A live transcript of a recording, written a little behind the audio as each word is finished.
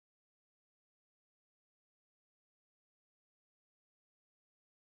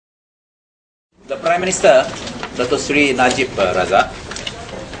The Prime Minister, Dato Sri Najib Razak,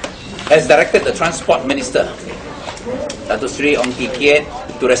 has directed the Transport Minister, Dato Sri Ong Kee Kiat,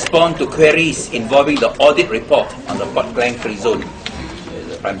 to respond to queries involving the audit report on the Port Klang Free Zone,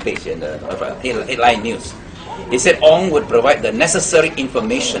 the front page in the headline news. He said Ong would provide the necessary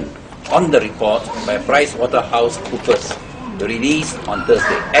information on the report by PricewaterhouseCoopers, released on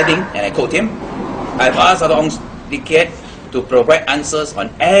Thursday, adding, and I quote him, "I've asked Dato Ong Kee Kiat to provide answers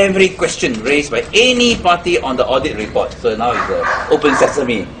on every question raised by any party on the audit report." So now it's open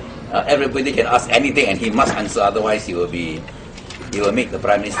sesame. Everybody can ask anything and he must answer, otherwise he will make the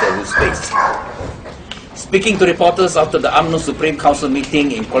Prime Minister lose face. Speaking to reporters after the UMNO Supreme Council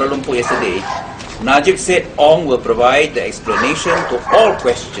meeting in Kuala Lumpur yesterday, Najib said Ong will provide the explanation to all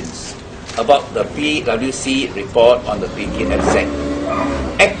questions about the PwC report on the PKFZ.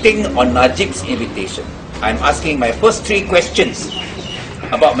 Acting on Najib's invitation, I'm asking my first three questions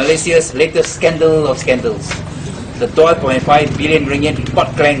about Malaysia's latest scandal of scandals, the 12.5 billion ringgit Port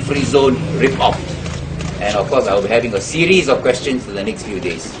Klang Free Zone rip-off. And of course, I will be having a series of questions in the next few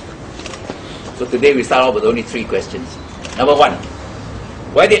days. So today we start off with only three questions. Number one,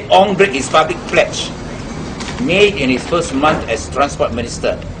 why did Ong break his public pledge made in his first month as Transport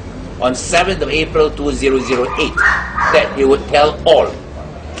Minister on 7th of April 2008 that he would tell all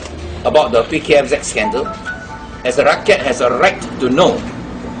about the PKFZ scandal, as the rakyat has a right to know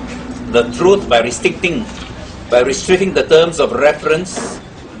the truth by restricting the terms of reference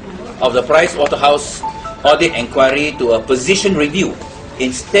of the Pricewaterhouse audit inquiry to a position review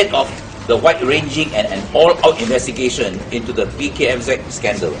instead of the wide-ranging and an all-out investigation into the PKFZ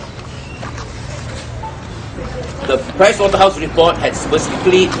scandal. The Pricewaterhouse report had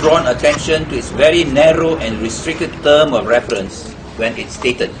specifically drawn attention to its very narrow and restricted term of reference when it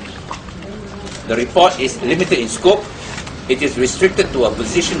stated, "The report is limited in scope. It is restricted to a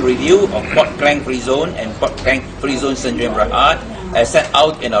position review of Port Klang Free Zone and Port Klang Free Zone Sdn Bhd as set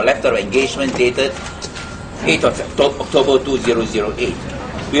out in our letter of engagement dated 8th of October 2008.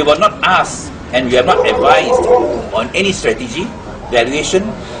 We were not asked and we are not advised on any strategy,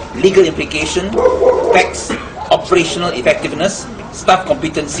 valuation, legal implication, tax, operational effectiveness, staff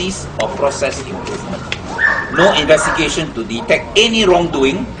competencies or process improvement. No investigation to detect any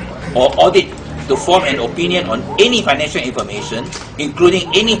wrongdoing or audit to form an opinion on any financial information, including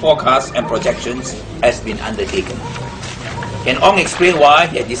any forecasts and projections, has been undertaken." Can Ong explain why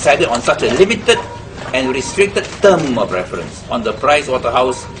he had decided on such a limited and restricted term of reference on the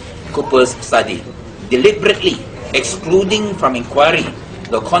PricewaterhouseCoopers study, deliberately excluding from inquiry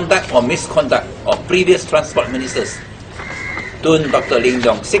the conduct or misconduct of previous transport ministers, Tun Dr. Lim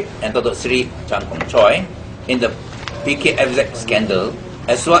Yong Sik and Dr. Sri Chan Kong Choi, in the PKFZ scandal,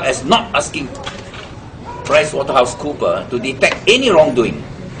 as well as not asking PricewaterhouseCoopers to detect any wrongdoing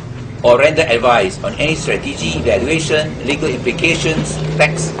or render advice on any strategy, valuation, legal implications,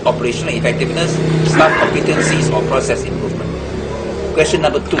 tax, operational effectiveness, staff competencies or process improvement. Question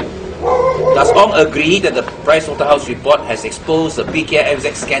number two, does Ong agree that the Pricewaterhouse report has exposed the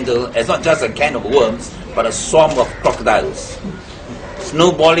PKFZ scandal as not just a can of worms, but a swarm of crocodiles,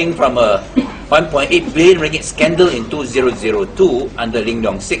 snowballing from a 1.8 billion ringgit scandal in 2002 under Lim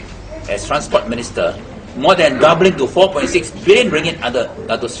Yong Sik as Transport Minister, more than doubling to 4.6 billion ringgit under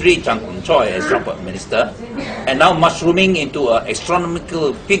Dato Sri Chan Kong Choi as Transport Minister, and now mushrooming into an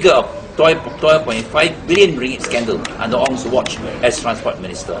astronomical figure of 12.5 billion ringgit scandal under Ong's watch as Transport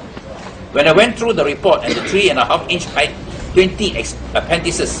Minister. When I went through the report and the 3.5-inch height 20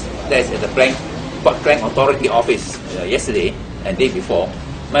 appendices that's at the Port Klang Authority office yesterday and day before,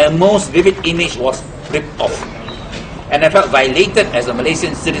 my most vivid image was ripped off, and I felt violated as a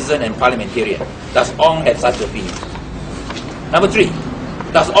Malaysian citizen and parliamentarian. Does Ong have such opinion? Number three,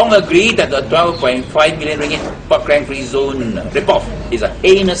 does Ong agree that the 12.5 billion ringgit Port Klang Free Zone rip-off is a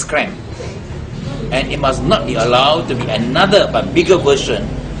heinous crime, and it must not be allowed to be another but bigger version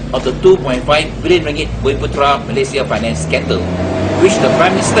of the 2.5 billion ringgit Bumiputera Malaysia finance scandal, which the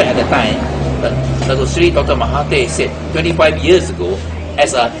Prime Minister at the time, Dato Sri Dr. Mahathir, said 25 years ago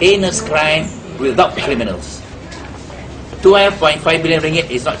as a heinous crime without criminals. 12.5 billion ringgit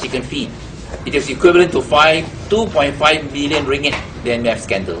is not chicken feed. It is equivalent to 2.5 billion ringgit then we have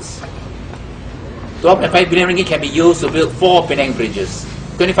scandals. 12.5 billion ringgit can be used to build 4 Penang bridges,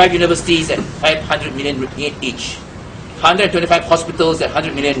 25 universities at 500 million ringgit each, 125 hospitals at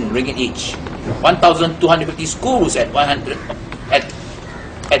 100 million ringgit each, 1,250 schools at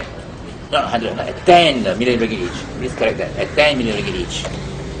 10 million ringgit each. Please correct that, at 10 million ringgit each.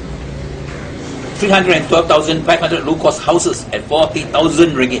 312,500 low-cost houses at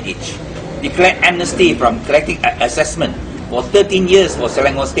 40,000 ringgit each. Declare amnesty from collecting assessment for 13 years for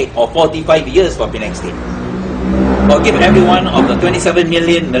Selangor State or 45 years for Penang State. Or give every one of the 27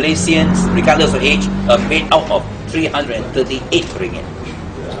 million Malaysians, regardless of age, a payout of 338 ringgit.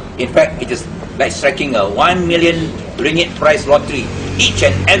 In fact, it is like striking a 1 million ringgit prize lottery each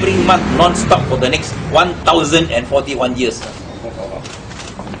and every month non-stop for the next 1,041 years.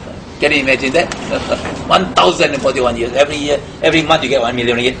 Can you imagine that? 1,041 years. Every year, every month you get 1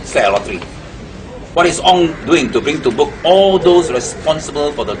 million ringgit, it's like a lottery. What is Ong doing to bring to book all those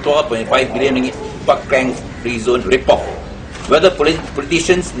responsible for the 12.5 billion ringgit Pak Klang Free Zone rip-off? Whether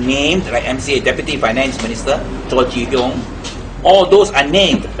politicians named like MCA Deputy Finance Minister Cho Chi Yong, or those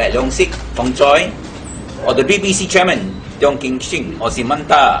unnamed like Leong Sik, Fong Choi, or the BBC Chairman Tiong King Shing, or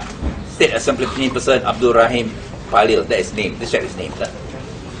Simanta State Assembly Person Abdul Rahim Palil, that is name. Let's check his name.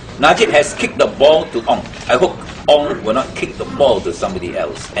 Najib has kicked the ball to Ong. I hope Ong will not kick the ball to somebody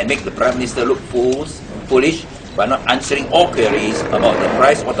else and make the Prime Minister look foolish by not answering all queries about the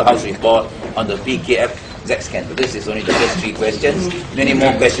Price Waterhouse report on the PKFZ scandal. This is only the first 3 questions. Many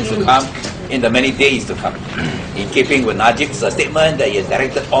more questions to come in the many days to come. In keeping with Najib's statement that he has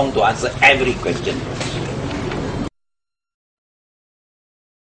directed Ong to answer every question.